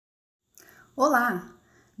Olá!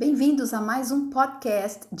 Bem-vindos a mais um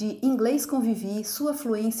podcast de Inglês com Vivi, sua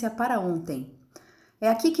fluência para ontem. É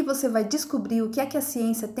aqui que você vai descobrir o que é que a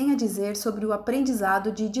ciência tem a dizer sobre o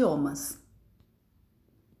aprendizado de idiomas.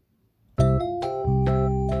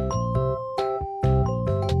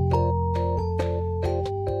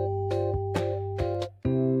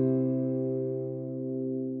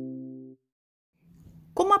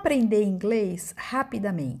 Como aprender inglês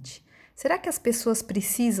rapidamente? Será que as pessoas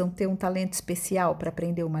precisam ter um talento especial para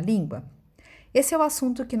aprender uma língua? Esse é o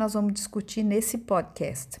assunto que nós vamos discutir nesse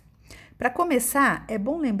podcast. Para começar, é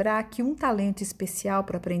bom lembrar que um talento especial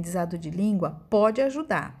para o aprendizado de língua pode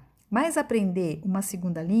ajudar, mas aprender uma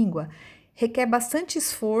segunda língua requer bastante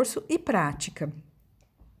esforço e prática.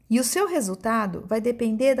 E o seu resultado vai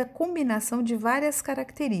depender da combinação de várias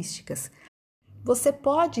características. Você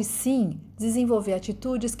pode sim desenvolver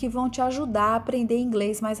atitudes que vão te ajudar a aprender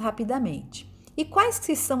inglês mais rapidamente. E quais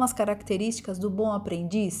que são as características do bom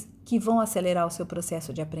aprendiz que vão acelerar o seu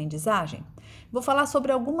processo de aprendizagem? Vou falar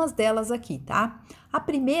sobre algumas delas aqui, tá? A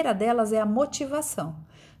primeira delas é a motivação.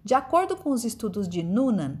 De acordo com os estudos de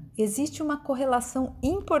Noonan, existe uma correlação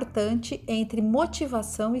importante entre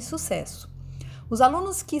motivação e sucesso. Os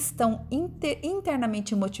alunos que estão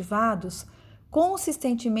internamente motivados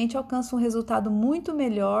consistentemente alcançam um resultado muito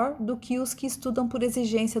melhor do que os que estudam por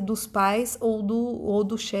exigência dos pais ou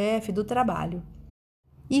do chefe do trabalho.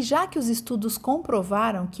 E já que os estudos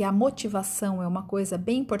comprovaram que a motivação é uma coisa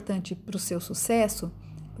bem importante para o seu sucesso,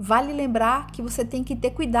 vale lembrar que você tem que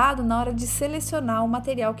ter cuidado na hora de selecionar o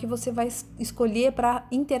material que você vai escolher para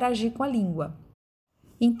interagir com a língua.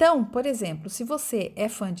 Então, por exemplo, se você é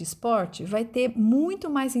fã de esporte, vai ter muito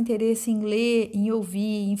mais interesse em ler, em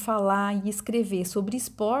ouvir, em falar e escrever sobre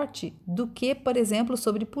esporte do que, por exemplo,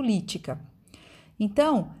 sobre política.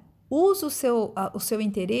 Então, use o seu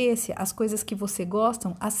interesse, as coisas que você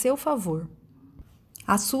gosta, a seu favor.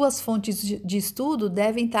 As suas fontes de estudo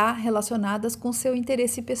devem estar relacionadas com seu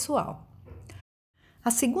interesse pessoal. A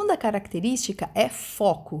segunda característica é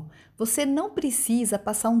foco. Você não precisa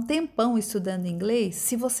passar um tempão estudando inglês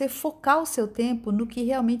se você focar o seu tempo no que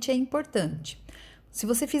realmente é importante. Se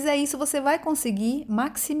você fizer isso, você vai conseguir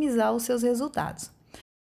maximizar os seus resultados.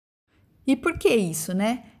 E por que isso,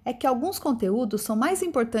 né? É que alguns conteúdos são mais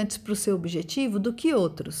importantes para o seu objetivo do que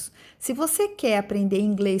outros. Se você quer aprender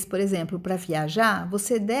inglês, por exemplo, para viajar,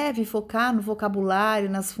 você deve focar no vocabulário,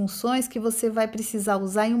 nas funções que você vai precisar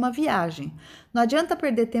usar em uma viagem. Não adianta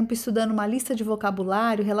perder tempo estudando uma lista de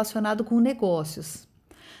vocabulário relacionado com negócios.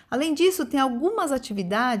 Além disso, tem algumas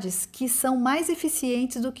atividades que são mais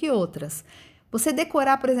eficientes do que outras. Você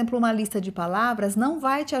decorar, por exemplo, uma lista de palavras não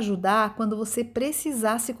vai te ajudar quando você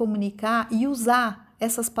precisar se comunicar e usar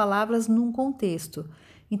essas palavras num contexto.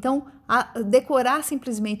 Então, decorar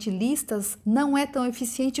simplesmente listas não é tão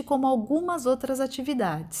eficiente como algumas outras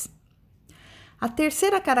atividades. A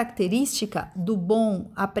terceira característica do bom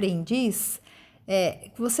aprendiz é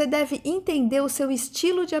que você deve entender o seu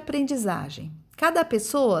estilo de aprendizagem. Cada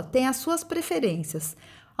pessoa tem as suas preferências.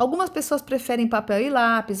 Algumas pessoas preferem papel e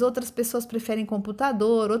lápis, outras pessoas preferem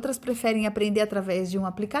computador, outras preferem aprender através de um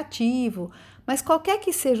aplicativo. Mas qualquer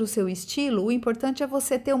que seja o seu estilo, o importante é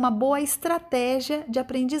você ter uma boa estratégia de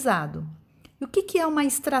aprendizado. E o que é uma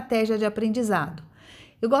estratégia de aprendizado?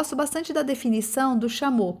 Eu gosto bastante da definição do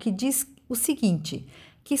Chameau, que diz o seguinte,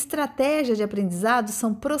 que estratégia de aprendizado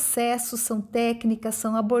são processos, são técnicas,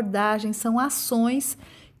 são abordagens, são ações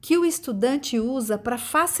que o estudante usa para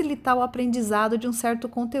facilitar o aprendizado de um certo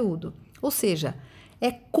conteúdo. Ou seja, é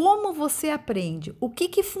como você aprende, o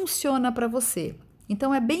que funciona para você.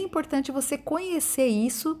 Então, é bem importante você conhecer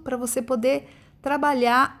isso para você poder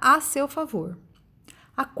trabalhar a seu favor.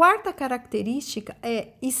 A quarta característica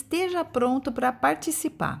é esteja pronto para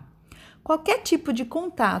participar. Qualquer tipo de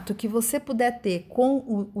contato que você puder ter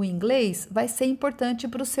com o inglês vai ser importante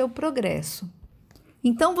para o seu progresso.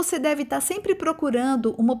 Então, você deve estar sempre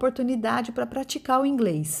procurando uma oportunidade para praticar o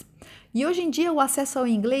inglês. E hoje em dia o acesso ao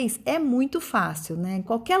inglês é muito fácil, né? Em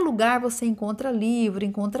qualquer lugar você encontra livro,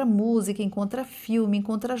 encontra música, encontra filme,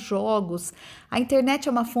 encontra jogos. A internet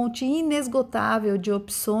é uma fonte inesgotável de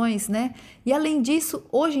opções, né? E além disso,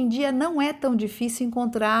 hoje em dia não é tão difícil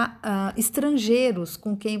encontrar estrangeiros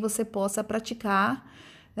com quem você possa praticar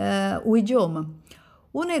o idioma.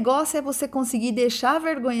 O negócio é você conseguir deixar a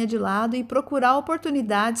vergonha de lado e procurar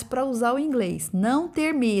oportunidades para usar o inglês. Não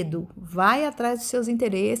ter medo. Vai atrás dos seus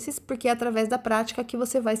interesses, porque é através da prática que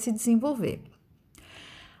você vai se desenvolver.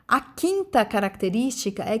 A quinta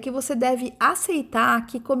característica é que você deve aceitar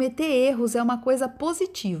que cometer erros é uma coisa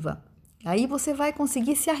positiva. Aí você vai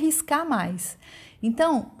conseguir se arriscar mais.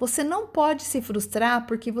 Então, você não pode se frustrar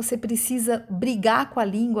porque você precisa brigar com a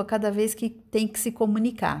língua cada vez que tem que se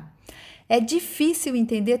comunicar. É difícil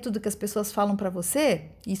entender tudo que as pessoas falam para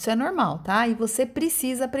você? Isso é normal, tá? E você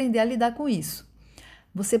precisa aprender a lidar com isso.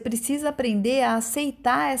 Você precisa aprender a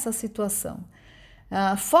aceitar essa situação.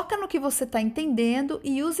 Foca no que você está entendendo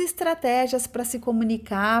e use estratégias para se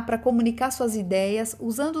comunicar, para comunicar suas ideias,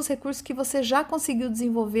 usando os recursos que você já conseguiu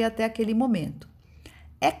desenvolver até aquele momento.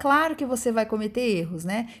 É claro que você vai cometer erros,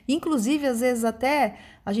 né? Inclusive, às vezes até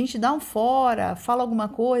a gente dá um fora, fala alguma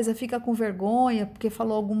coisa, fica com vergonha porque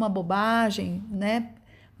falou alguma bobagem, né?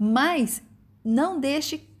 Mas não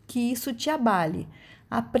deixe que isso te abale.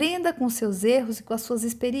 Aprenda com seus erros e com as suas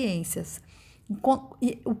experiências.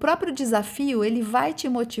 O próprio desafio, ele vai te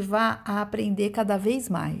motivar a aprender cada vez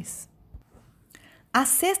mais. A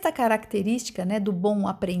sexta característica, né, do bom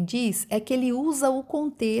aprendiz é que ele usa o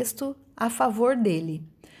contexto a favor dele.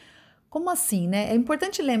 Como assim, né? É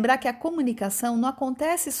importante lembrar que a comunicação não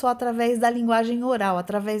acontece só através da linguagem oral,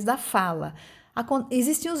 através da fala.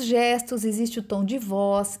 Existem os gestos, existe o tom de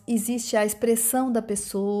voz, existe a expressão da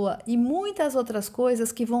pessoa e muitas outras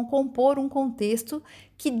coisas que vão compor um contexto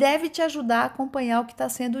que deve te ajudar a acompanhar o que está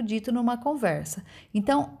sendo dito numa conversa.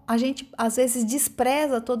 Então, a gente às vezes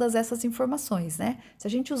despreza todas essas informações, né? Se a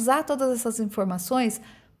gente usar todas essas informações,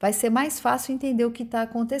 vai ser mais fácil entender o que está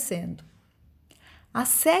acontecendo. A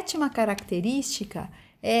sétima característica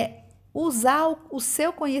é usar o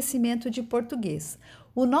seu conhecimento de português.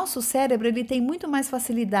 O nosso cérebro ele tem muito mais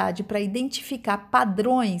facilidade para identificar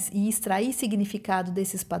padrões e extrair significado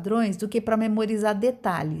desses padrões do que para memorizar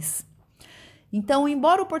detalhes. Então,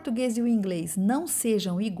 embora o português e o inglês não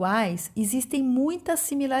sejam iguais, existem muitas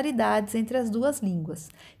similaridades entre as duas línguas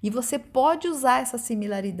e você pode usar essas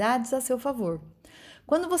similaridades a seu favor.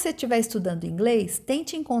 Quando você estiver estudando inglês,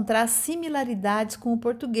 tente encontrar similaridades com o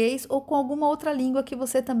português ou com alguma outra língua que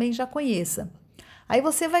você também já conheça. Aí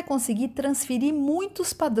você vai conseguir transferir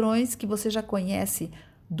muitos padrões que você já conhece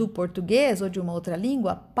do português ou de uma outra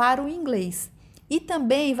língua para o inglês. E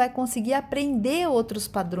também vai conseguir aprender outros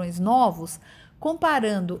padrões novos,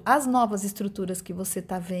 comparando as novas estruturas que você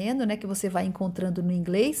está vendo, né, que você vai encontrando no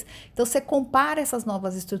inglês. Então, você compara essas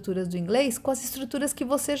novas estruturas do inglês com as estruturas que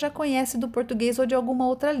você já conhece do português ou de alguma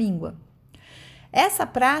outra língua. Essa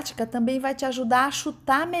prática também vai te ajudar a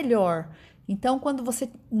chutar melhor. Então, quando você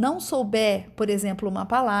não souber, por exemplo, uma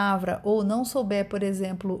palavra ou não souber, por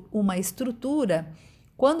exemplo, uma estrutura,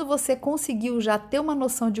 quando você conseguiu já ter uma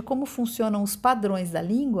noção de como funcionam os padrões da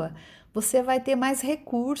língua, você vai ter mais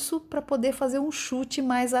recurso para poder fazer um chute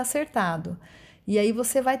mais acertado. E aí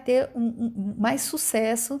você vai ter mais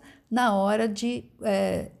sucesso na hora de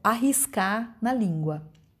arriscar na língua.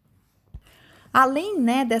 Além,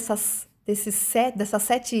 né, dessas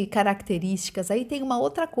 7 características, aí tem uma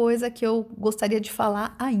outra coisa que eu gostaria de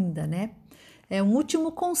falar ainda, né? É um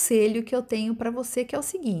último conselho que eu tenho para você, que é o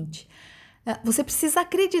seguinte: você precisa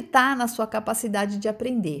acreditar na sua capacidade de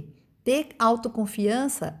aprender, ter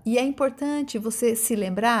autoconfiança, e é importante você se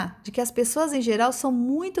lembrar de que as pessoas em geral são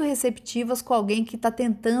muito receptivas com alguém que está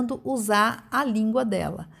tentando usar a língua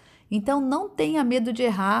dela. Então não tenha medo de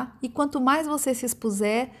errar, e quanto mais você se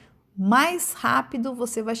expuser, mais rápido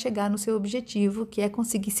você vai chegar no seu objetivo, que é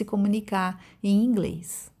conseguir se comunicar em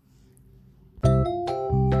inglês.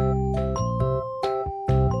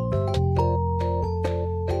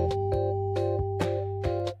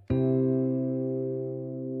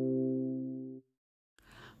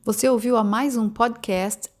 Você ouviu a mais um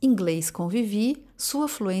podcast Inglês com Vivi, sua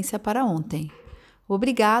fluência para ontem.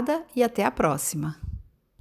 Obrigada e até a próxima!